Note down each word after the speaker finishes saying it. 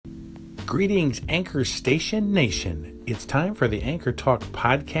Greetings, Anchor Station Nation. It's time for the Anchor Talk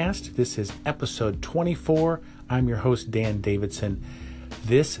podcast. This is episode 24. I'm your host, Dan Davidson.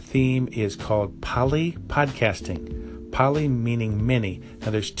 This theme is called poly podcasting. Poly meaning many.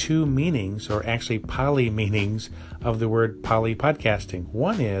 Now there's two meanings, or actually poly meanings, of the word poly podcasting.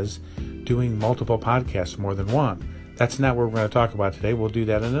 One is doing multiple podcasts, more than one. That's not what we're going to talk about today. We'll do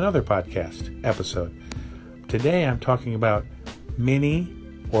that in another podcast episode. Today I'm talking about many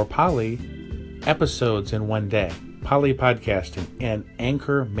or poly episodes in one day. Poly podcasting. And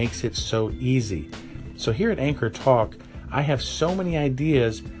Anchor makes it so easy. So here at Anchor Talk, I have so many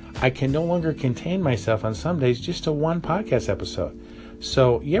ideas, I can no longer contain myself on some days just to one podcast episode.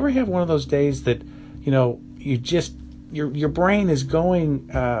 So you ever have one of those days that, your brain is going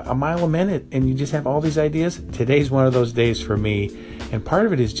a mile a minute and you just have all these ideas? Today's one of those days for me. And part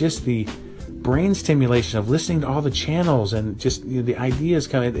of it is just the brain stimulation of listening to all the channels and just the ideas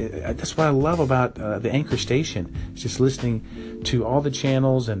that's what I love about the Anchor Station. It's just listening to all the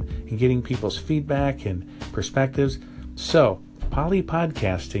channels and getting people's feedback and perspectives. So poly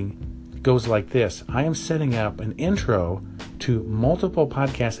podcasting goes like this. I am setting up an intro to multiple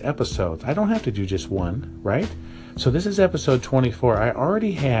podcast episodes. I don't have to do just one, right? So this is episode 24. I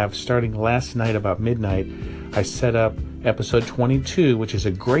already have, starting last night about midnight, I set up episode 22, which is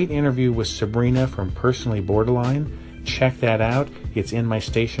a great interview with Sabrina from Personally Borderline. Check that out. It's in my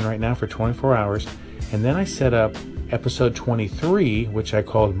station right now for 24 hours. And then I set up episode 23, which I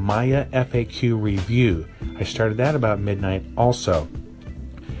called Maya FAQ Review. I started that about midnight also.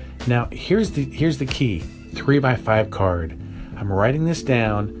 Now, here's the key. 3x5 card. I'm writing this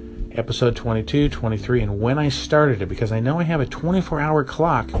down, episode 22, 23, and when I started it, because I know I have a 24-hour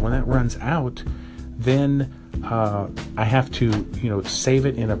clock, and when that runs out, then I have to, save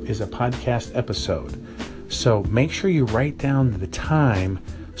it as a podcast episode. So make sure you write down the time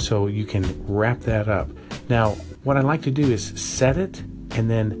so you can wrap that up. Now, what I like to do is set it and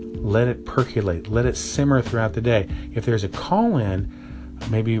then let it percolate, let it simmer throughout the day. If there's a call-in,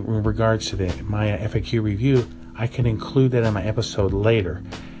 maybe in regards to the Maya FAQ review, I can include that in my episode later.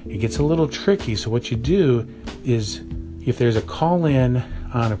 It gets a little tricky, so what you do is, if there's a call-in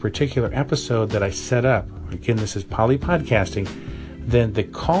on a particular episode that I set up, again, this is poly podcasting, then the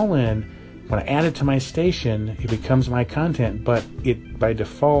call-in, when I add it to my station, it becomes my content, but it, by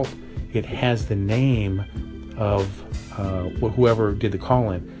default, it has the name of whoever did the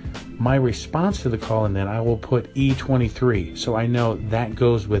call-in. My response to the call-in, then, I will put E23, so I know that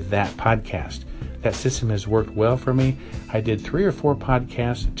goes with that podcast. That system has worked well for me. I did 3 or 4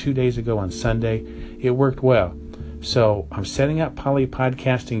 podcasts 2 days ago on Sunday. It worked well. So I'm setting up poly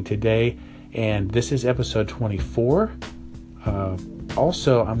podcasting today, and this is episode 24.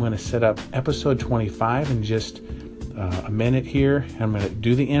 Also, I'm going to set up episode 25 in just a minute here. I'm going to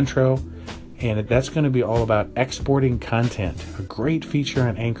do the intro, and that's going to be all about exporting content, a great feature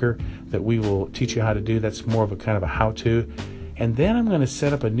on Anchor that we will teach you how to do. That's more of a kind of a how-to. And then I'm going to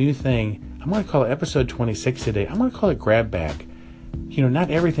set up a new thing. I'm going to call it episode 26 today. I'm going to call it Grab Bag.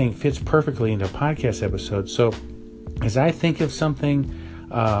 Not everything fits perfectly into a podcast episode. So as I think of something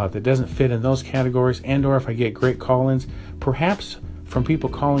that doesn't fit in those categories, and or if I get great call-ins, perhaps from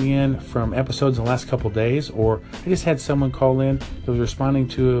people calling in from episodes in the last couple of days, or I just had someone call in that was responding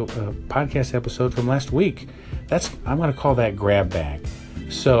to a podcast episode from last week. I'm going to call that Grab Bag.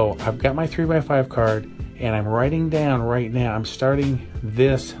 So I've got my 3x5 card, and I'm writing down right now, I'm starting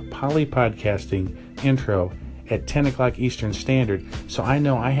this poly podcasting intro at 10 o'clock Eastern Standard. So I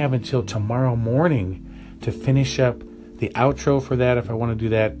know I have until tomorrow morning to finish up the outro for that, if I want to do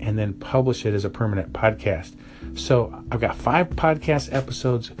that, and then publish it as a permanent podcast. So I've got 5 podcast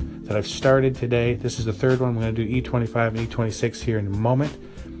episodes that I've started today. This is the third one. I'm going to do E25 and E26 here in a moment.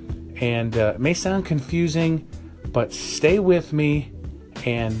 And it may sound confusing, but stay with me.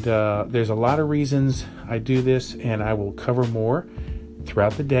 And there's a lot of reasons I do this, and I will cover more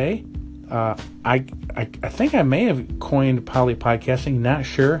throughout the day. I think I may have coined poly podcasting, not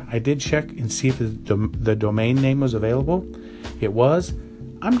sure. I did check and see if the domain name was available. It was.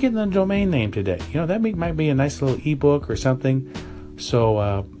 I'm getting the domain name today. That might be a nice little ebook or something.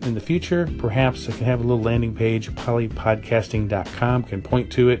 So in the future, perhaps I can have a little landing page, polypodcasting.com, can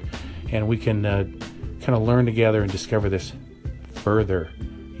point to it, and we can kind of learn together and discover this further.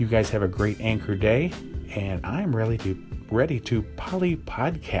 You guys have a great Anchor day, and I'm ready to poly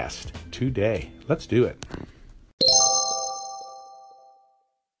podcast today. Let's do it.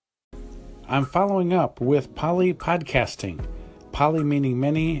 I'm following up with poly podcasting. Poly meaning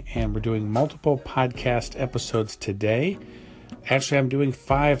many, and we're doing multiple podcast episodes today. Actually, I'm doing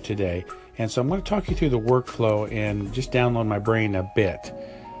 5 today, and so I'm going to talk you through the workflow and just download my brain a bit.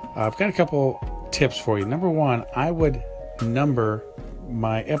 I've got a couple tips for you. Number one, I would number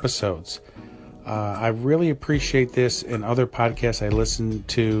my episodes. I really appreciate this in other podcasts I listen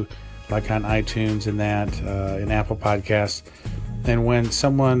to, like on iTunes and that, in Apple Podcasts. And when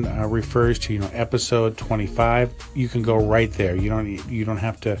someone refers to, episode 25, you can go right there. You don't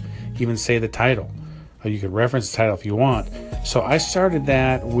have to even say the title. You can reference the title if you want. So I started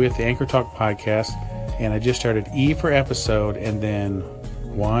that with the Anchor Talk podcast, and I just started E for episode, and then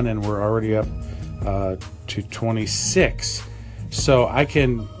 1, and we're already up to 26. So I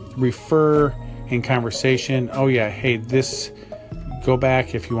can refer in conversation, go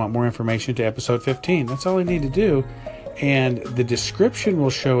back if you want more information to episode 15. That's all I need to do. And the description will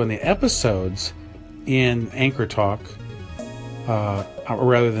show in the episodes in Anchor Talk,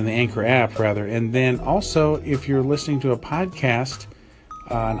 rather than the Anchor app, rather. And then also, if you're listening to a podcast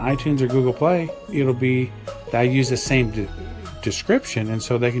on iTunes or Google Play, it'll be, I use the same description, and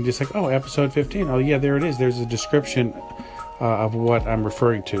so they can just like, episode 15. Oh yeah, there it is. There's a description of what I'm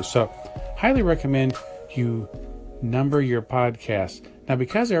referring to. So highly recommend you number your podcast. Now,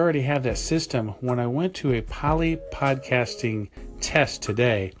 because I already have that system, when I went to a poly podcasting test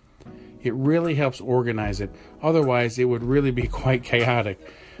today, it really helps organize it. Otherwise, it would really be quite chaotic.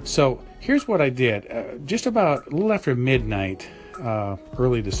 So here's what I did. Just about a little after midnight,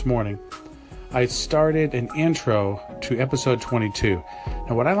 early this morning, I started an intro to episode 22.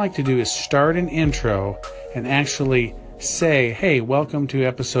 Now, what I like to do is start an intro and actually say, hey, welcome to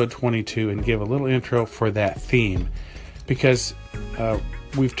episode 22, and give a little intro for that theme. Because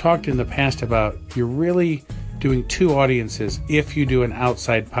we've talked in the past about you're really doing two audiences if you do an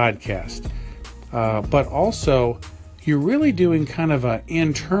outside podcast. But also, you're really doing kind of an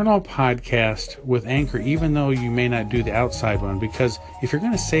internal podcast with Anchor, even though you may not do the outside one. Because if you're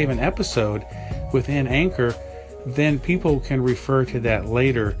going to save an episode within Anchor, then people can refer to that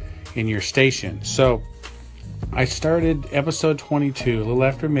later in your station. So I started episode 22 a little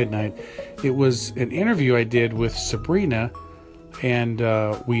after midnight. It was an interview I did with Sabrina, and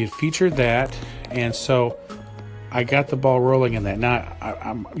we had featured that, and so I got the ball rolling in that. Now,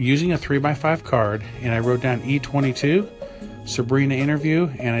 I'm using a 3x5 card, and I wrote down E22, Sabrina interview,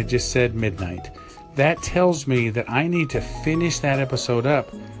 and I just said midnight. That tells me that I need to finish that episode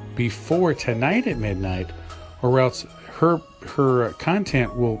up before tonight at midnight, or else her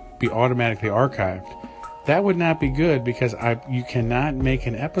content will be automatically archived. That would not be good, because you cannot make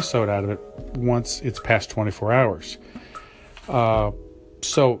an episode out of it once it's past 24 hours.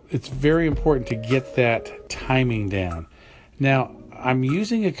 So it's very important to get that timing down. Now, I'm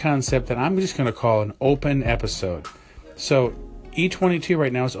using a concept that I'm just going to call an open episode. So E22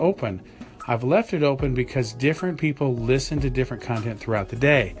 right now is open. I've left it open because different people listen to different content throughout the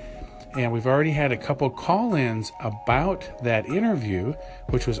day. And we've already had a couple call-ins about that interview,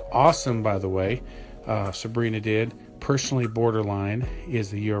 which was awesome, by the way. Sabrina did. Personally Borderline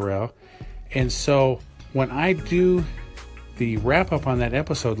is the URL. And so when I do the wrap-up on that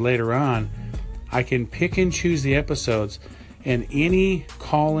episode later on, I can pick and choose the episodes, and any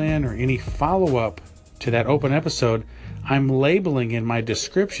call-in or any follow-up to that open episode, I'm labeling in my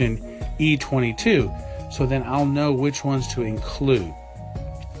description E22, so then I'll know which ones to include.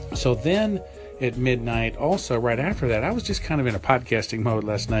 So then at midnight, also right after that, I was just kind of in a podcasting mode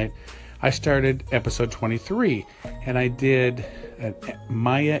last night. I started episode 23, and I did a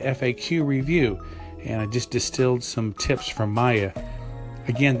Maya FAQ review, and I just distilled some tips from Maya.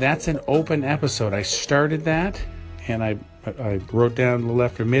 Again, that's an open episode. I started that, and I wrote down a little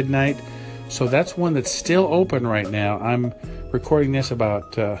after midnight. So that's one that's still open right now. I'm recording this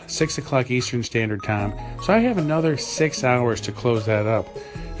about 6 o'clock Eastern Standard Time. So I have another 6 hours to close that up.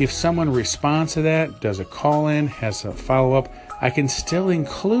 If someone responds to that, does a call-in, has a follow-up, I can still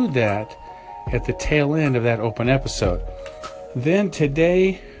include that at the tail end of that open episode. Then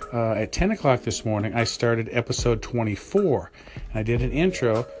today, at 10 o'clock this morning, I started episode 24. And I did an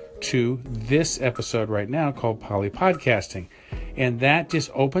intro to this episode right now called Poly Podcasting. And that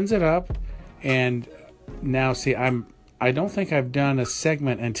just opens it up. And now, see, I don't think I've done a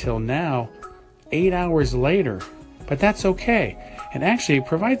segment until now, 8 hours later. But that's okay. And actually, it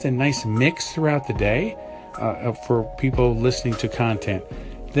provides a nice mix throughout the day for people listening to content.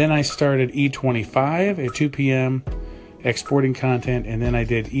 Then I started E25 at 2 p.m., exporting content, and then I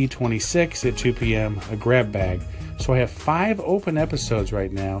did E26 at 2 p.m., a grab bag. So I have 5 open episodes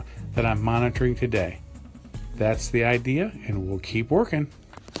right now that I'm monitoring today. That's the idea, and we'll keep working.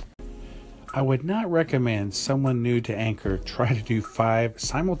 I would not recommend someone new to Anchor try to do 5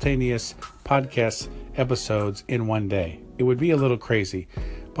 simultaneous podcast episodes in one day. It would be a little crazy.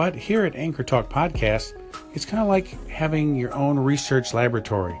 But here at Anchor Talk Podcast, it's kind of like having your own research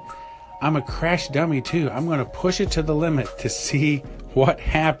laboratory. I'm a crash dummy too. I'm going to push it to the limit to see what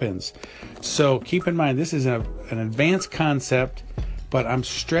happens. So keep in mind, this is an advanced concept, but I'm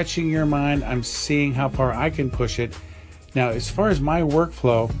stretching your mind. I'm seeing how far I can push it. Now, as far as my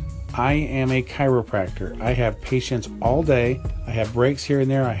workflow, I am a chiropractor. I have patients all day. I have breaks here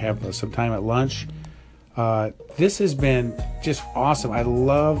and there. I have some time at lunch. This has been just awesome. I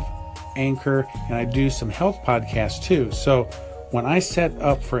love Anchor, and I do some health podcasts too. So when I set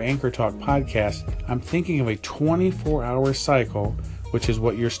up for Anchor Talk podcast, I'm thinking of a 24-hour cycle, which is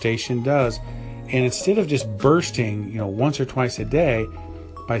what your station does. And instead of just bursting, once or twice a day,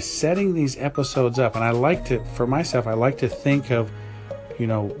 by setting these episodes up, and I like to think of,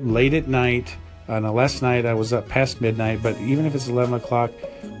 late at night. Last night I was up past midnight, but even if it's 11 o'clock,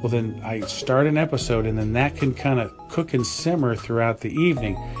 well, then I start an episode, and then that can kind of cook and simmer throughout the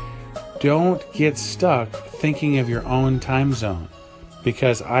evening. Don't get stuck thinking of your own time zone,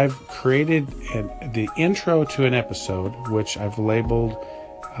 because I've created the intro to an episode, which I've labeled,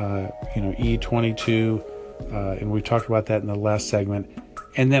 E22, and we talked about that in the last segment.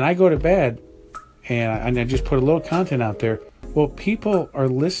 And then I go to bed, and I just put a little content out there. Well, people are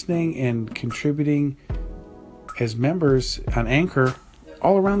listening and contributing as members on Anchor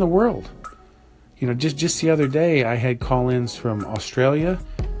all around the world. Just the other day, I had call-ins from Australia,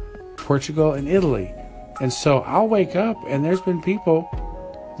 Portugal, and Italy. And so I'll wake up, and there's been people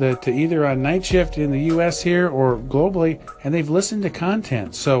that either on night shift in the U.S. here or globally, and they've listened to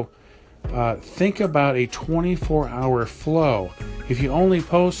content. So think about a 24-hour flow. If you only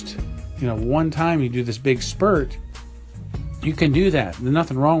post, one time, you do this big spurt, you can do that. There's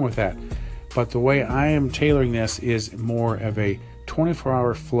nothing wrong with that. But the way I am tailoring this is more of a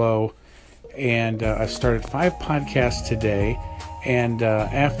 24-hour flow. And I've started 5 podcasts today. And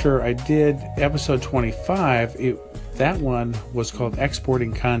after I did episode 25, that one was called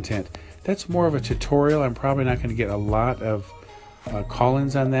Exporting Content. That's more of a tutorial. I'm probably not going to get a lot of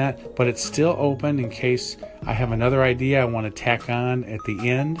call-ins on that, but it's still open in case I have another idea I want to tack on at the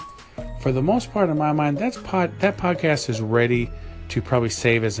end. For the most part, in my mind, that podcast is ready to probably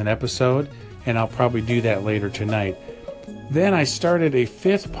save as an episode, and I'll probably do that later tonight. Then I started a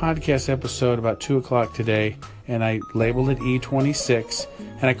 5th podcast episode about 2 o'clock today, and I labeled it E26,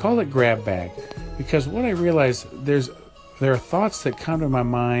 and I called it Grab Bag, because what I realized, there are thoughts that come to my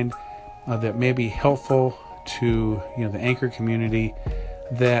mind that may be helpful to the Anchor community,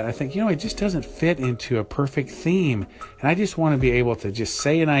 that I think, it just doesn't fit into a perfect theme. And I just want to be able to just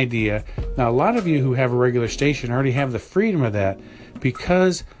say an idea. Now, a lot of you who have a regular station already have the freedom of that,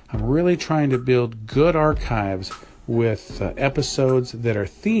 because I'm really trying to build good archives with episodes that are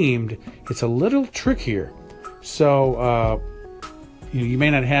themed. It's a little trickier. So, you may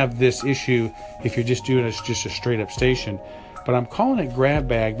not have this issue if you're just doing just a straight up station. But I'm calling it Grab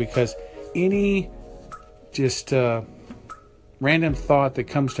Bag because any just random thought that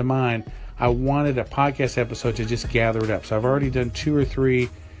comes to mind, I wanted a podcast episode to just gather it up. So I've already done 2 or 3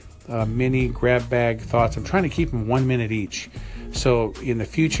 mini grab bag thoughts. I'm trying to keep them 1 minute each. So in the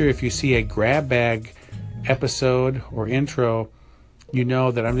future, if you see a grab bag episode or intro, you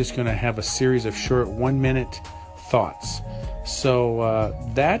know that I'm just going to have a series of short 1 minute thoughts. So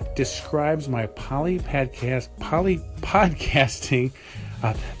that describes my poly podcasting.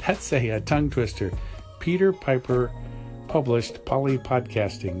 That's a tongue twister. Peter Piper published Poly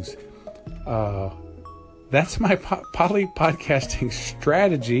Podcastings. That's my Poly Podcasting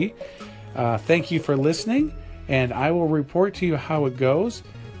strategy. Thank you for listening, and I will report to you how it goes.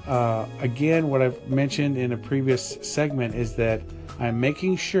 Again, what I've mentioned in a previous segment is that I'm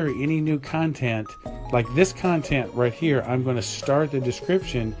making sure any new content, like this content right here, I'm going to start the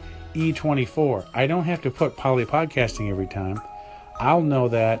description E24. I don't have to put Poly Podcasting every time. I'll know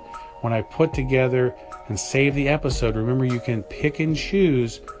that when I put together and save the episode. Remember, you can pick and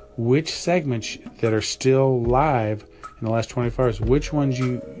choose which segments that are still live in the last 24 hours, which ones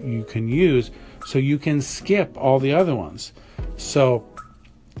you can use, so you can skip all the other ones. So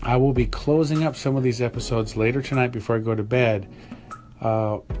I will be closing up some of these episodes later tonight before I go to bed.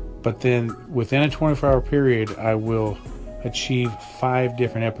 But then within a 24-hour period, I will achieve 5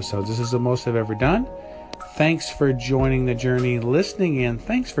 different episodes. This is the most I've ever done. Thanks for joining the journey, listening in.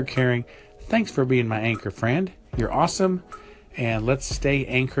 Thanks for caring. Thanks for being my anchor friend. You're awesome. And let's stay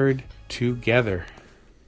anchored together.